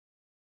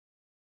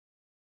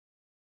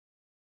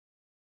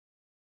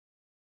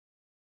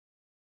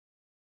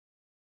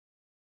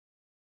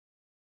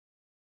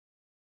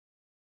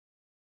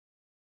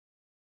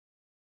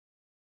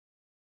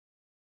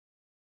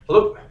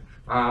Hello,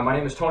 my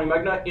name is Tony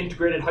Megna,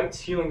 Integrated Heights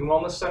Healing and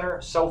Wellness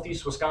Center,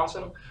 Southeast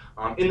Wisconsin.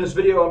 In this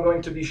video, I'm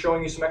going to be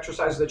showing you some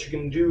exercises that you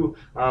can do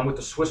with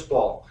the Swiss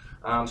ball.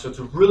 So it's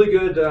a really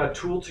good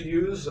tool to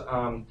use,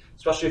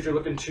 especially if you're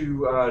looking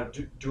to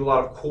do a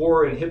lot of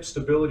core and hip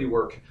stability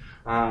work.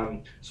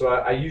 So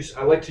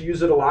I like to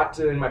use it a lot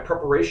in my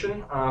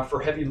preparation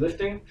for heavy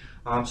lifting.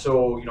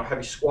 So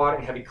heavy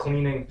squatting, heavy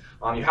cleaning.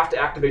 You have to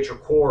activate your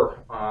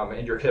core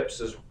and your hips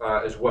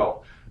as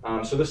well.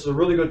 So this is a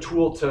really good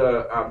tool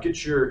to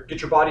get your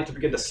body to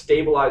begin to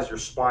stabilize your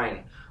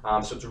spine.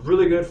 So it's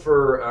really good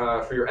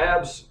for your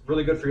abs,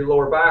 really good for your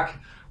lower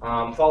back.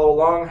 Follow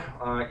along,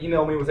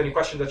 email me with any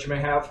questions that you may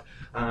have,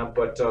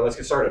 but let's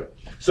get started.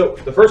 So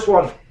the first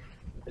one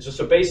is just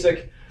a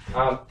basic,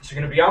 so you're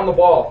going to be on the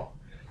ball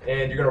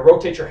and you're going to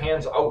rotate your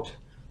hands out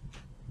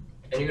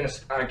and you're going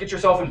to get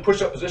yourself in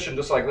push-up position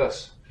just like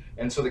this.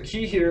 And so the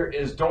key here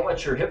is don't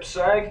let your hips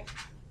sag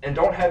and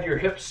don't have your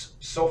hips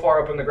so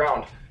far up in the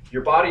ground.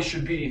 Your body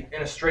should be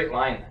in a straight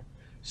line.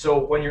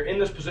 So when you're in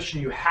this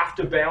position, you have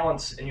to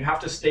balance and you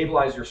have to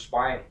stabilize your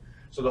spine.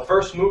 So the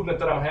first movement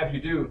that I'm going to have you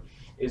do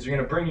is you're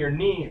going to bring your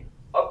knee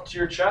up to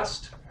your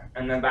chest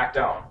and then back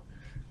down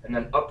and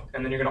then up,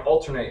 and then you're going to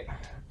alternate.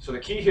 So the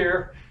key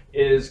here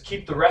is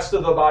keep the rest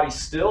of the body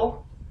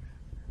still,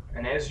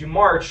 and as you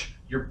march,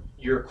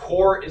 your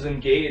core is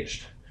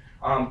engaged.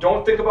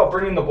 Don't think about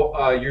bringing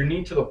your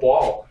knee to the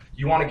ball.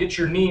 You want to get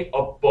your knee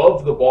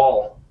above the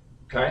ball.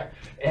 Okay,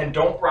 and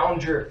don't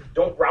round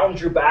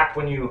your back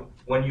when you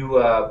bring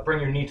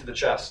your knee to the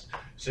chest.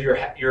 So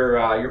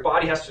your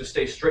body has to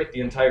stay straight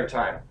the entire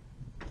time.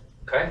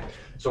 Okay,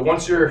 so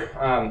once so you're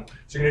going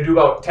to do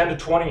about 10 to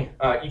 20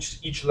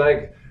 each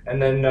leg,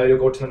 and then you'll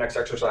go to the next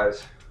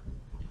exercise.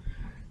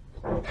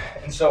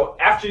 And so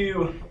after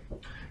you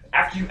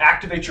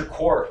activate your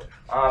core,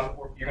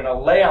 you're going to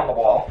lay on the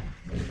ball.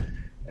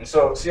 And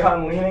so see how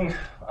I'm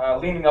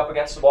leaning up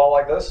against the ball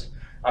like this?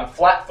 I'm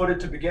flat-footed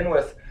to begin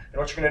with. And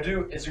what you're going to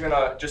do is you're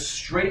going to just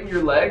straighten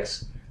your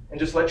legs and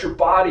just let your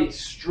body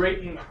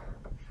straighten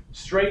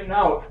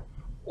out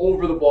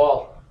over the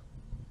ball.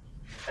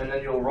 And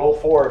then you'll roll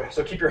forward.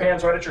 So keep your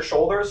hands right at your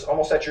shoulders,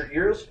 almost at your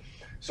ears.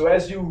 So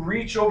as you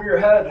reach over your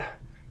head,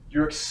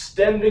 you're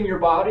extending your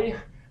body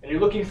and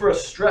you're looking for a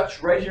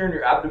stretch right here in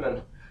your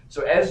abdomen.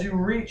 So as you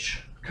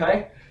reach,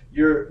 okay,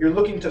 you're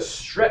looking to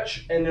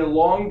stretch and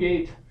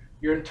elongate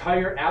your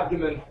entire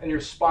abdomen and your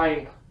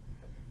spine.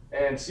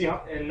 And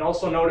and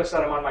also notice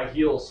that I'm on my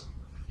heels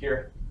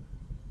here,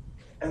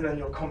 and then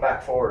you'll come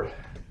back forward.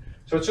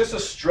 So it's just a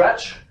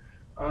stretch.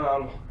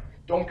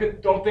 Don't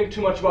think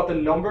too much about the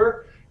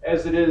number,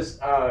 as it is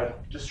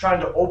just trying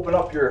to open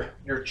up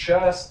your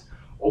chest,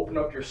 open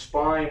up your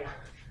spine,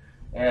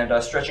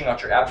 and stretching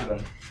out your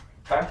abdomen.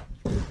 Okay.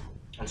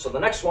 And so the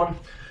next one,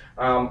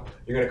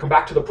 you're going to come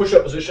back to the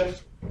push-up position.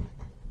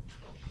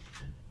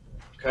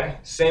 Okay,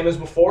 same as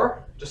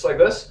before, just like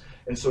this.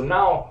 And so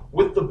now,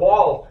 with the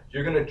ball,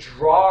 you're going to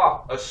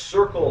draw a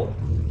circle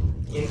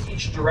in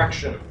each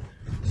direction.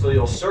 So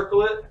you'll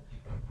circle it,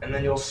 and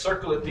then you'll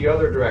circle it the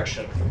other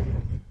direction.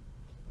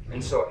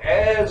 And so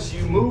as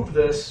you move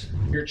this,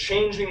 you're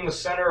changing the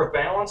center of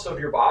balance of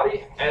your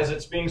body as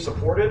it's being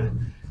supported.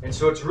 And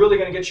so it's really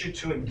going to get you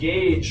to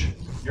engage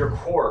your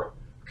core.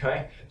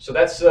 Okay, so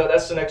that's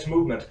the next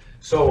movement.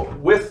 So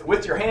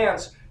with your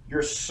hands,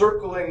 you're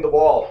circling the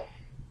ball,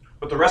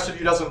 but the rest of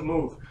you doesn't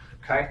move.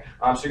 Okay,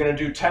 so you're going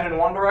to do 10 in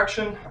one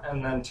direction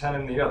and then 10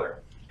 in the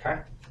other.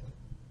 Okay,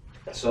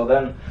 so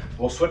then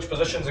we'll switch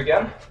positions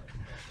again.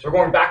 So we're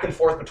going back and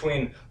forth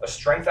between a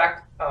strength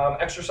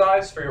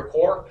exercise for your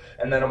core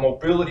and then a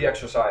mobility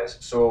exercise.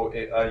 So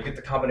you get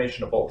the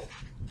combination of both.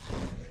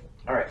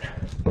 All right,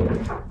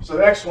 so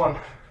the next one,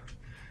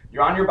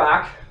 you're on your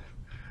back,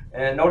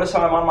 and notice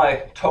how I'm on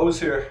my toes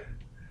here.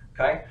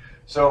 Okay,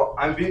 so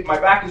my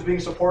back is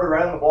being supported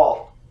right on the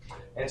ball.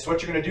 And so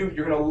what you're going to do,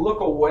 you're going to look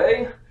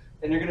away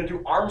and you're going to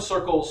do arm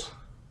circles.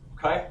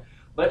 Okay,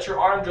 let your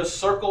arm just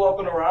circle up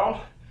and around,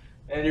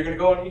 and you're going to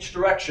go in each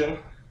direction.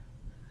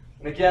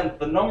 And again,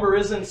 the number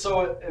isn't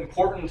so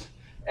important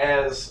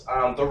as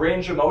the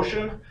range of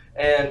motion,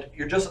 and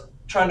you're just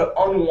trying to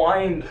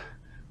unwind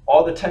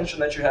all the tension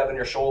that you have in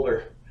your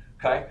shoulder.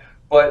 Okay,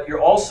 but you're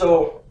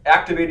also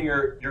activating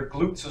your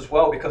glutes as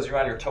well because you're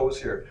on your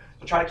toes here.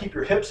 So try to keep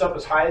your hips up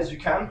as high as you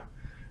can,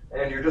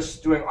 and you're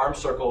just doing arm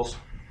circles.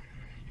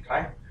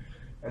 Okay,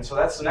 and so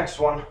that's the next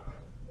one.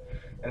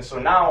 And so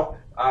now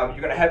you're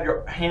going to have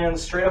your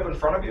hands straight up in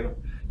front of you,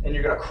 and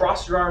you're going to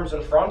cross your arms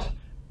in front,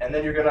 and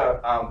then you're going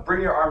to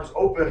bring your arms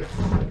open,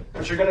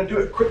 but you're going to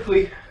do it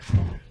quickly.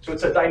 So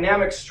it's a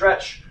dynamic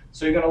stretch.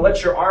 So you're going to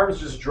let your arms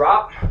just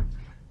drop,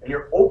 and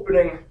you're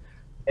opening,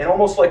 and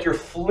almost like you're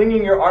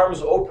flinging your arms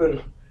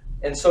open.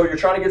 And so you're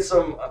trying to get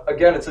some,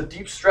 again, it's a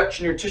deep stretch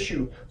in your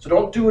tissue. So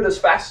don't do it as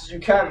fast as you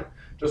can.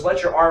 Just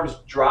let your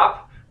arms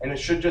drop, and it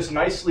should just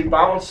nicely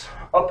bounce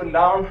up and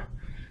down.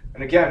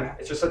 And again,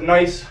 it's just a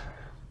nice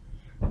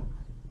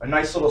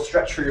little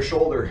stretch for your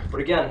shoulder. But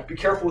again, be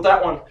careful with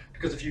that one,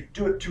 because if you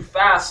do it too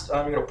fast,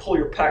 you're going to pull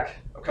your pec.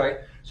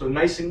 Okay, so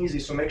nice and easy.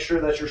 So make sure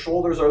that your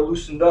shoulders are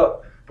loosened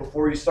up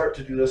before you start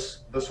to do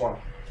this one.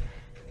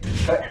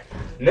 Okay.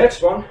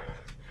 Next one,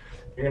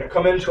 you're going to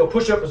come into a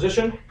push-up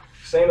position,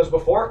 same as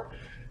before.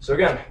 So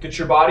again, get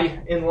your body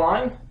in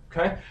line,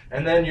 okay?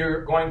 And then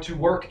you're going to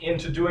work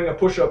into doing a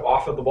push-up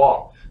off of the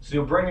ball. So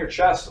you'll bring your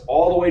chest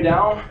all the way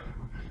down,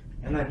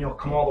 and then you'll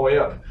come all the way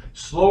up.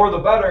 Slower the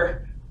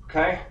better,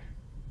 okay?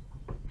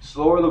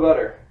 Slower the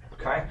better,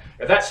 okay?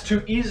 If that's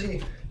too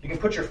easy, you can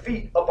put your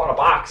feet up on a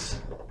box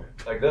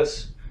like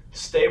this.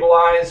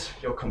 Stabilize,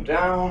 you'll come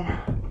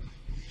down,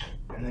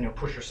 and then you'll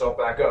push yourself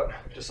back up,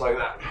 just like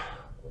that.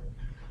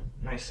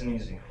 Nice and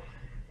easy.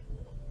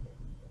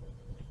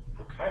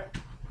 Okay.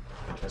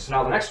 So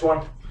now the next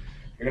one,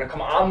 you're going to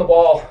come on the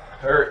ball,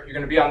 or you're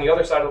going to be on the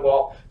other side of the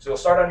ball. So you'll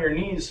start on your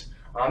knees.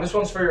 This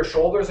one's for your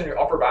shoulders and your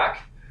upper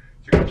back.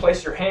 So you're going to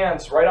place your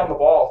hands right on the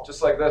ball,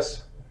 just like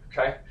this.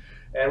 Okay.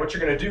 And what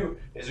you're going to do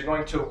is you're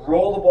going to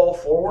roll the ball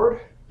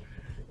forward,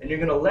 and you're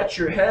going to let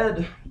your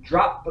head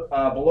drop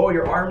below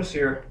your arms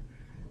here,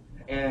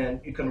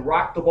 and you can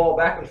rock the ball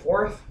back and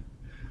forth.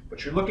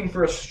 But you're looking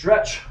for a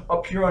stretch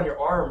up here on your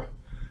arm,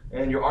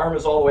 and your arm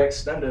is all the way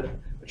extended.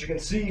 But you can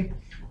see,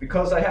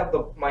 because I have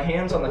my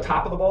hands on the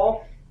top of the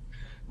ball,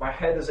 my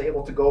head is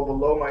able to go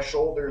below my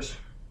shoulders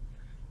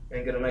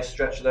and get a nice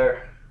stretch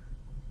there.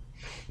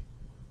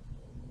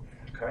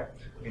 Okay,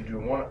 you can do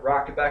one,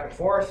 rock it back and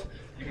forth.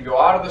 You can go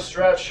out of the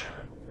stretch,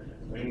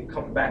 and you can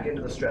come back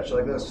into the stretch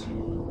like this.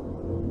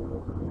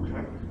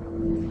 Okay,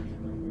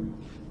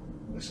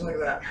 just like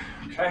that.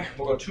 Okay,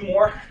 we'll go two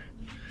more.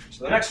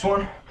 So the next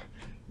one,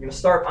 you're gonna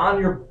start on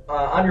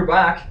your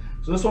back.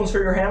 So this one's for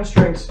your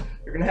hamstrings.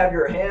 You're gonna have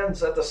your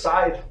hands at the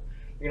side.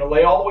 You're gonna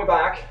lay all the way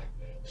back.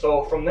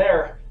 So from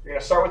there, you're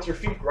gonna start with your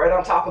feet right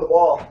on top of the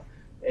ball,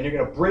 and you're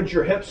gonna bridge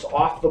your hips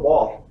off the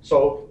ball.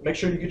 So make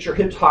sure you get your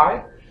hips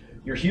high,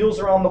 your heels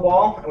are on the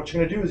ball, and what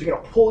you're gonna do is you're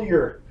gonna pull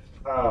your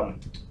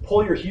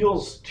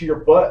heels to your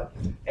butt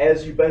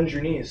as you bend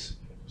your knees.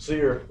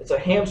 So it's a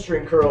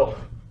hamstring curl,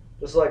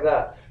 just like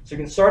that. So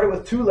you can start it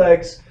with two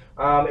legs.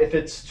 If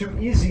it's too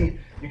easy,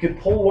 you can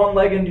pull one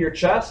leg into your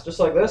chest, just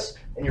like this,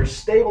 and you're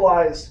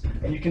stabilized,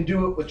 and you can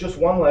do it with just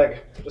one leg,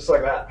 just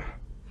like that.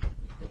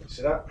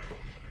 See that?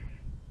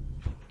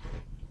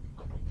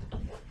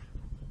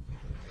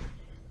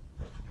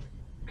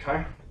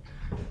 Okay,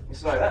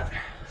 just like that.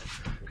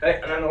 Okay,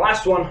 and then the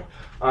last one,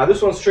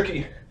 this one's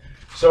tricky.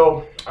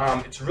 So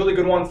it's a really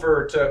good one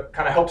to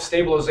kind of help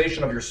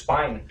stabilization of your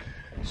spine.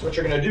 So what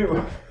you're gonna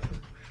do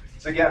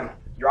is, again,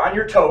 you're on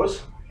your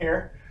toes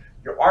here,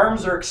 your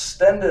arms are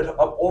extended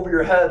up over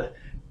your head,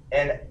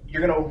 and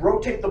you're gonna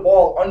rotate the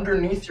ball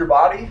underneath your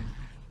body,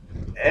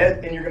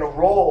 and you're gonna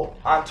roll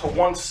onto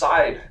one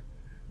side.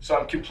 So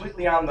I'm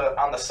completely on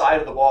the side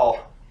of the ball,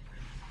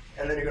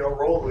 and then you're gonna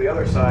roll to the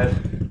other side.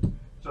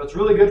 So it's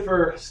really good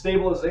for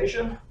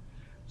stabilization.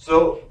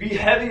 So be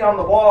heavy on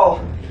the ball,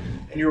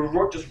 and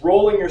you're just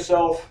rolling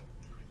yourself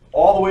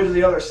all the way to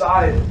the other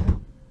side,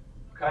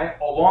 okay,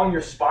 along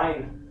your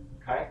spine,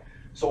 okay?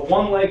 So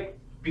one leg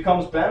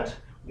becomes bent,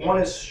 one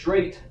is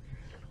straight,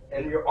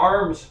 and your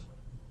arms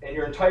and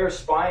your entire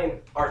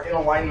spine are in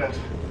alignment.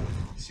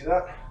 See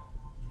that?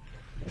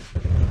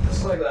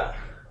 Just like that,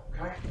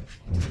 okay?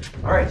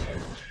 All right,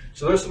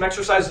 so there's some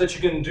exercises that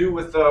you can do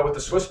with the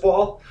Swiss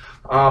ball.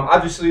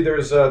 Obviously,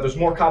 there's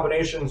more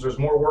combinations, there's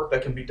more work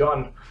that can be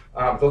done.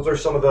 Those are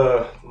some of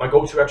my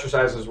go-to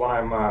exercises when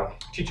I'm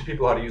teaching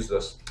people how to use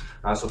this.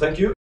 So thank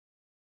you.